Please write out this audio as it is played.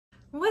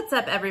What's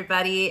up,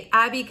 everybody?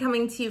 Abby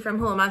coming to you from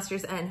Hula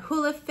Monsters and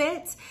Hula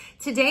Fit.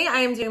 Today I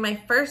am doing my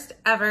first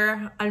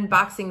ever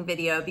unboxing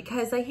video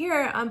because I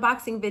hear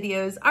unboxing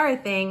videos are a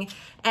thing,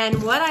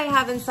 and what I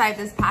have inside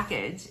this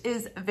package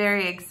is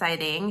very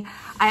exciting.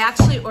 I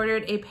actually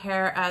ordered a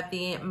pair of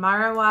the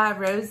Marawa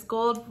rose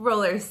gold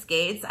roller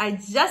skates. I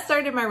just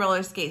started my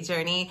roller skate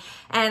journey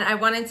and I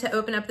wanted to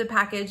open up the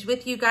package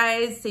with you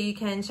guys so you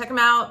can check them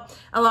out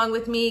along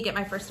with me, get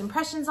my first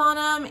impressions on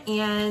them,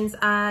 and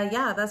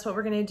yeah, that's what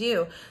we're gonna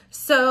do.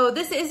 So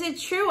this is a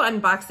true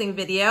unboxing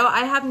video.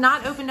 I have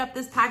not opened up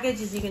this package.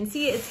 As you can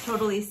see, it's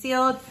totally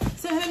sealed.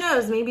 So who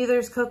knows, maybe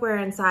there's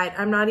cookware inside.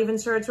 I'm not even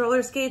sure it's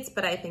roller skates,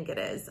 but I think it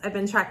is. I've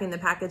been tracking the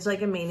package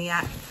like a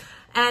maniac.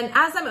 And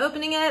as I'm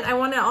opening it, I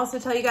want to also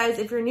tell you guys,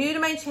 if you're new to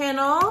my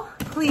channel,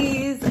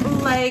 please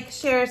like,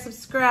 share,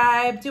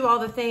 subscribe, do all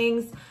the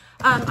things.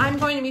 I'm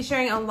going to be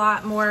sharing a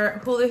lot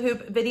more hula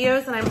hoop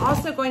videos, and I'm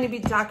also going to be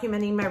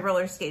documenting my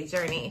roller skate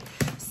journey.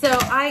 So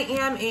I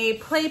am a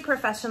play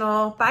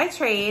professional by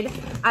trade.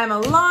 I'm a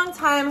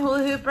longtime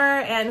hula hooper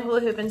and hula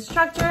hoop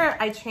instructor.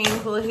 I train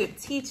hula hoop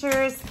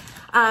teachers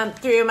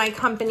through my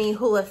company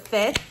Hula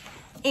Fit.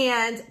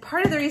 And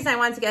part of the reason I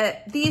wanted to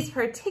get these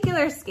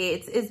particular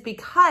skates is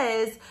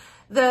because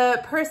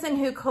the person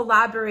who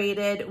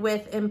collaborated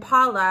with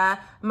Impala,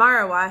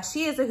 Marawa,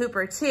 she is a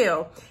hooper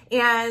too.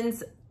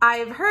 And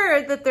I've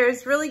heard that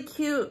there's really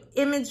cute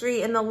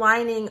imagery in the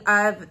lining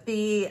of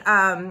the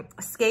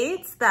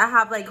skates that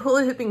have like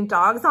hula hooping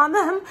dogs on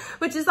them,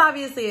 which is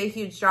obviously a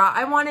huge draw.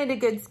 I wanted a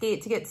good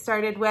skate to get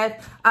started with,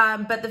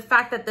 but the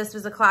fact that this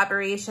was a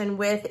collaboration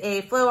with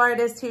a flow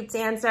artist, hoop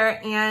dancer,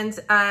 and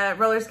a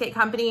roller skate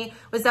company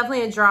was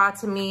definitely a draw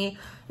to me.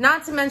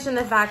 Not to mention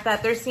the fact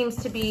that there seems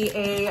to be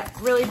a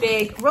really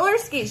big roller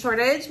skate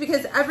shortage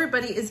because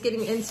everybody is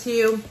getting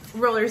into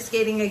roller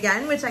skating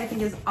again, which I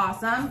think is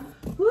awesome.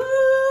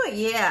 Woo,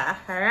 yeah,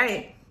 all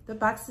right, the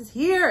box is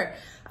here.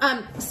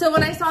 So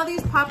when I saw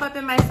these pop up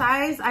in my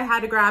size, I had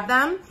to grab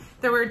them.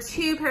 There were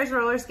two pairs of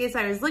roller skates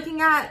I was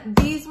looking at,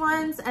 these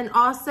ones and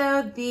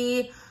also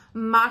the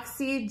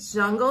Moxi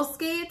jungle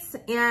skates,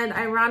 and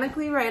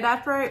ironically right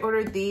after I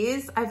ordered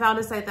these, I found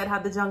a site that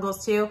had the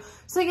jungles too.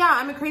 So yeah,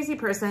 I'm a crazy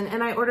person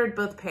and I ordered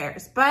both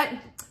pairs, but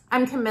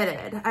I'm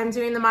committed. I'm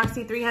doing the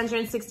Moxi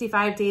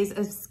 365 days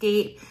of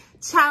skate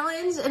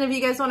challenge, and if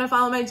you guys want to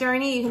follow my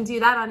journey, you can do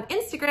that on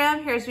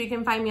Instagram. Here's where you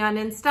can find me on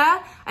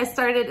Insta. I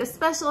started a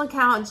special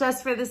account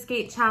just for the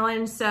skate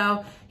challenge,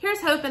 so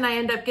here's hoping I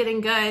end up getting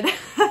good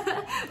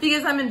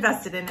because I'm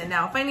invested in it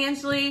now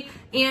financially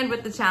and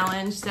with the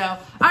challenge. So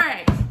all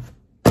right,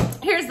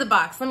 here's the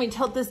box. Let me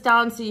tilt this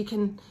down so you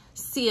can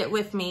see it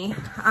with me.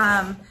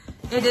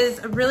 It is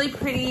a really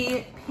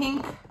pretty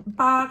pink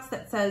box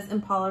that says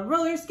Impala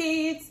roller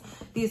skates.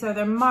 These are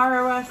the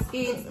Marawa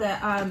skates,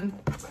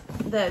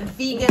 the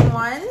vegan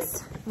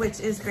ones,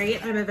 which is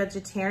great. I'm a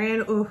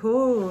vegetarian.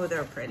 Ooh,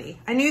 they're pretty.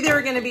 I knew they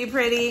were gonna be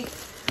pretty.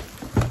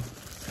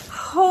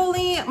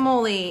 Holy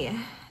moly.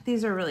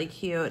 These are really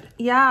cute.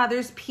 Yeah,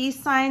 there's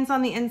peace signs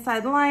on the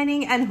inside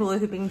lining and hula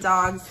hooping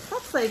dogs.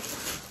 That's like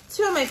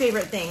two of my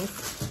favorite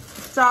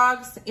things,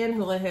 dogs and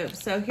hula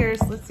hoops. So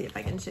let's see if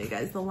I can show you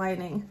guys the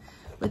lining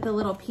with the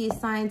little peace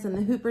signs and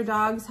the hooper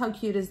dogs. How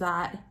cute is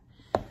that?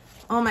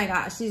 Oh my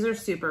gosh, these are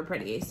super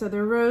pretty. So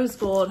they're rose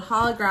gold,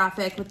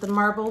 holographic with the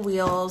marble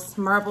wheels,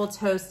 marble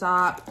toe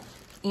stop,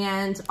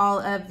 and all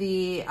of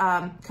the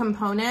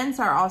components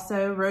are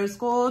also rose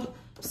gold.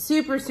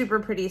 Super, super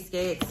pretty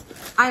skates.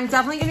 I'm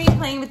definitely gonna be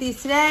playing with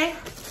these today.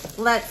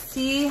 Let's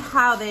see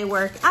how they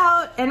work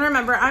out. And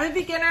remember, I'm a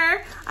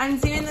beginner. I'm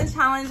doing the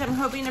challenge. I'm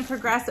hoping to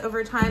progress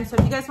over time. So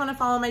if you guys wanna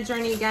follow my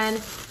journey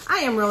again, I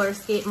am Roller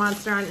Skate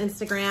Monster on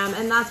Instagram,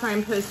 and that's where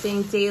I'm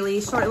posting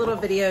daily short little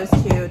videos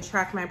to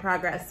track my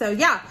progress. So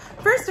yeah,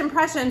 first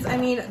impressions, I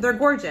mean, they're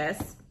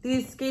gorgeous.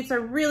 These skates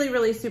are really,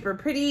 really super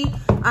pretty.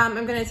 I'm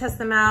gonna test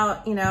them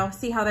out, you know,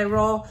 see how they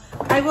roll.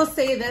 I will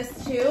say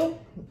this too.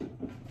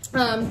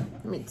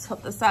 Let me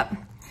tilt this up.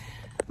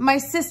 My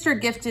sister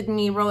gifted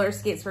me roller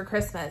skates for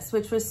Christmas,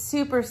 which was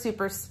super,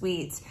 super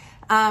sweet.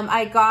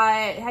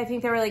 I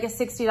think they were like a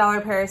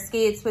 $60 pair of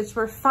skates, which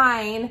were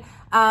fine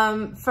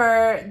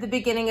for the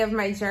beginning of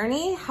my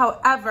journey.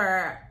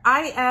 However,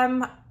 I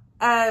am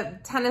a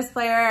tennis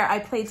player. I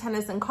played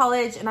tennis in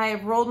college and I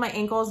have rolled my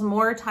ankles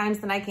more times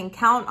than I can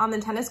count on the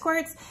tennis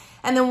courts.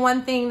 And then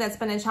one thing that's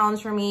been a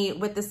challenge for me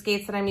with the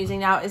skates that I'm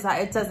using now is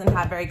that it doesn't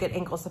have very good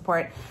ankle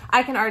support.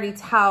 I can already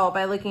tell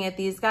by looking at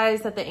these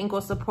guys that the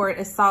ankle support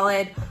is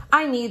solid.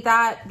 I need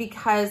that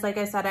because, like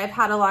I said, I've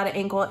had a lot of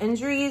ankle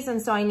injuries, and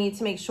so I need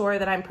to make sure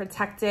that I'm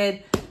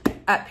protected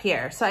up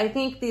here. So I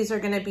think these are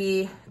gonna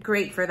be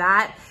great for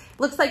that.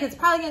 Looks like it's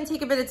probably gonna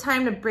take a bit of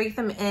time to break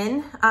them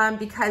in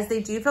because they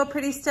do feel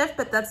pretty stiff,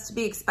 but that's to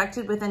be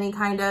expected with any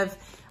kind of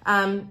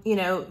you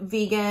know,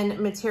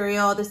 vegan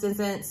material. This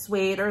isn't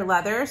suede or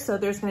leather, so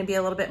there's gonna be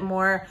a little bit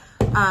more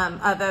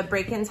of a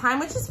break-in time,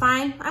 which is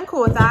fine. I'm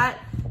cool with that.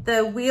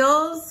 The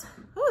wheels,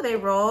 oh, they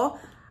roll.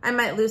 I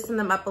might loosen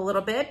them up a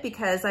little bit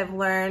because I've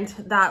learned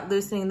that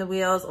loosening the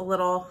wheels a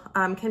little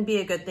can be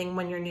a good thing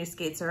when your new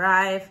skates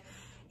arrive.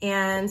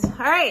 And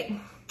all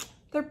right,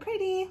 they're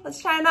pretty.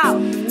 Let's try them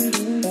out.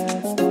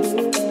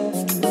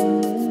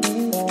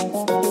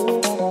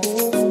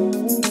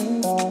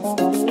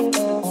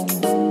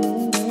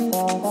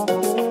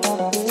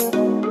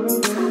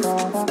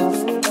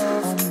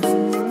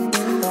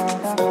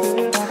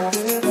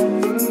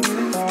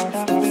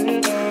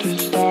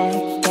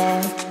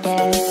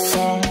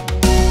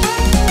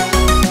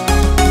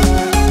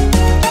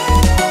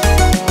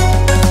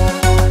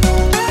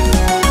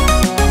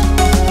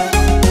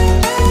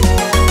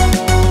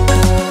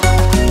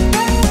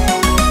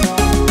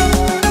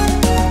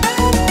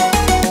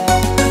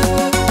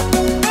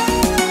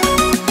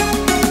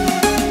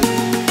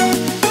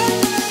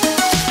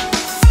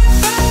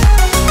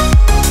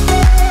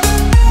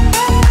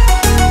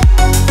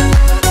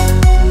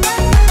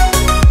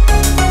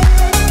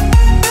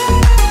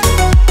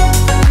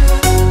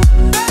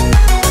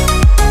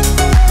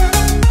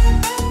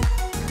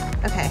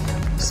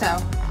 So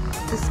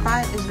this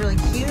spot is really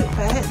cute,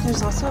 but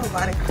there's also a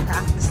lot of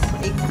cracks,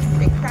 like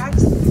big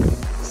cracks.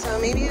 So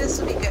maybe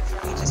this will be good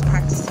for me just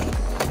practicing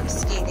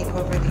skating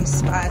over these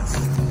spots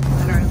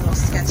that are a little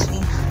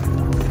sketchy.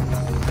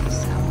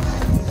 So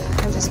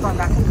I'm just going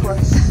back and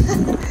forth.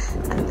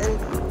 And then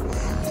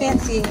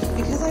fancy,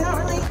 because I don't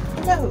really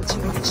know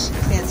too much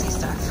fancy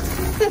stuff.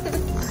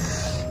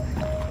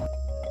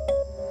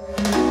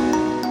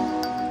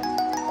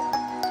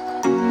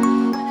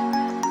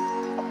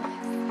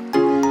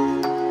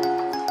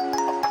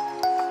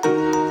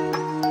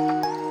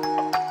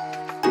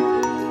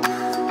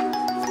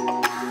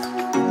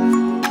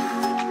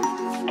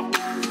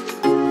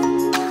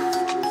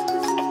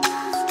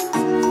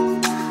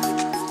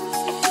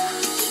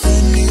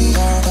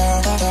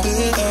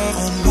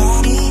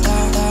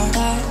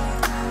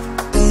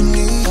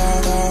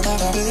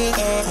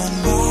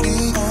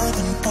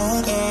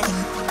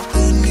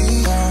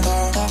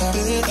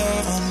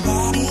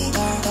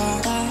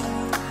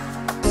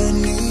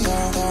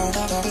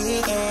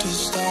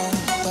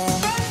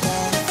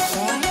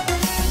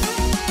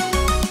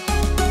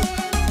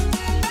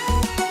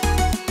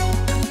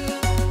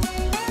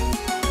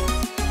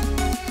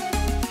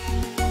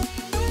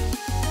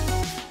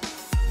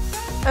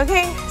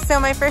 Okay, so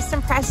my first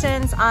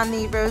impressions on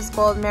the rose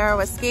gold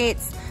Marawa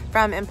skates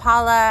from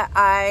Impala.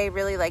 I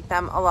really like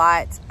them a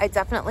lot. I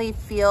definitely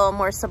feel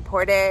more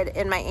supported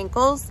in my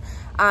ankles.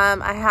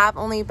 I have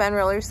only been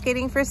roller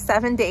skating for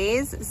 7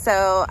 days,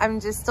 so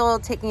I'm just still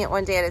taking it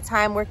one day at a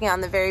time, working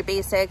on the very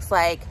basics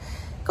like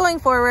going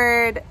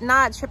forward,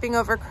 not tripping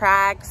over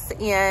cracks,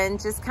 and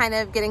just kind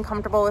of getting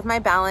comfortable with my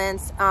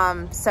balance.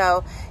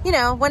 So, you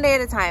know, one day at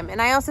a time. And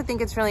I also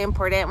think it's really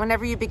important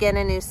whenever you begin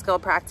a new skill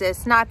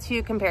practice not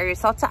to compare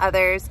yourself to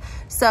others.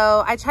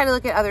 So I try to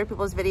look at other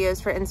people's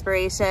videos for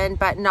inspiration,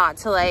 but not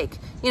to, like,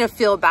 you know,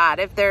 feel bad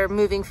if they're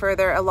moving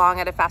further along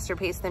at a faster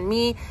pace than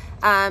me.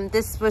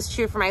 This was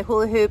true for my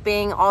hula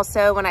hooping.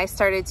 Also, when I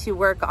started to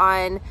work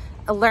on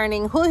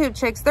learning hula hoop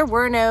tricks, there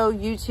were no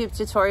YouTube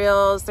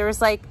tutorials. There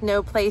was like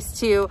no place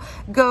to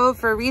go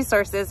for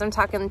resources. I'm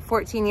talking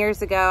 14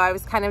 years ago. I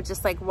was kind of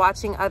just like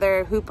watching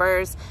other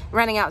hoopers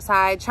running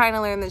outside, trying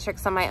to learn the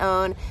tricks on my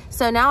own.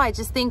 So now I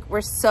just think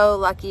we're so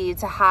lucky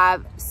to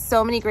have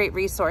so many great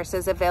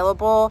resources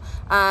available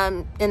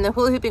in the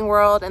hula hooping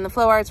world, in the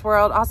flow arts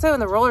world, also in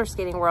the roller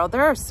skating world.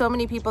 There are so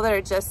many people that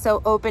are just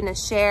so open to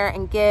share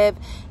and give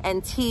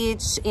and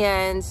teach,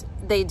 and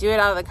they do it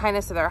out of the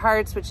kindness of their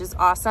hearts, which is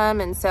awesome.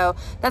 And so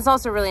that's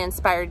also really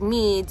inspired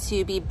me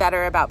to be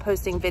better about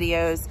posting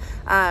videos.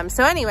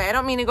 So anyway, I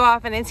don't mean to go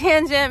off on a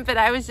tangent, but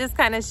I was just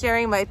kind of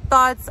sharing my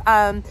thoughts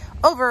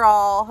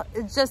overall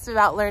just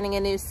about learning a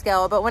new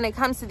skill. But when it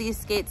comes to these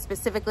skates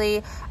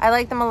specifically, I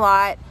like them a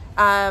lot.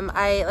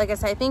 Like I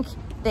said, I think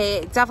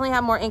they definitely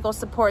have more ankle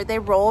support. They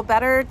roll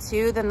better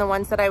too than the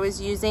ones that I was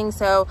using.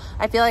 So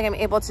I feel like I'm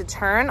able to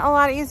turn a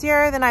lot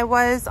easier than I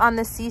was on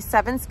the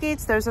C7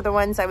 skates. Those are the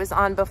ones I was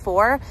on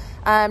before.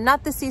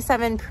 Not the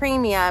C7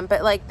 premium,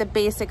 but like the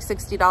basic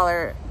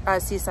 $60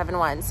 C7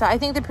 ones. So I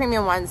think the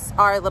premium ones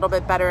are a little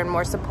bit better and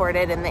more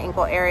supported in the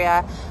ankle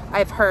area,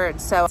 I've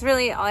heard. So that's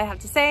really all I have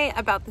to say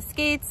about the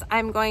skates.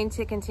 I'm going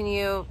to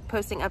continue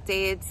posting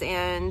updates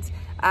and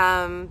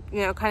you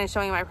know, kind of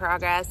showing my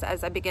progress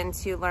as I begin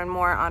to learn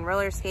more on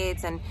roller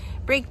skates and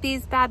break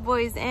these bad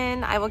boys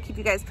in. I will keep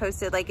you guys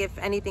posted, like if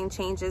anything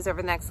changes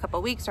over the next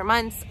couple weeks or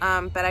months,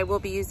 but I will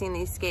be using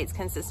these skates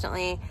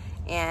consistently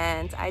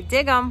and I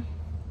dig them.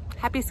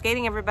 Happy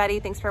skating, everybody.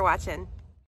 Thanks for watching.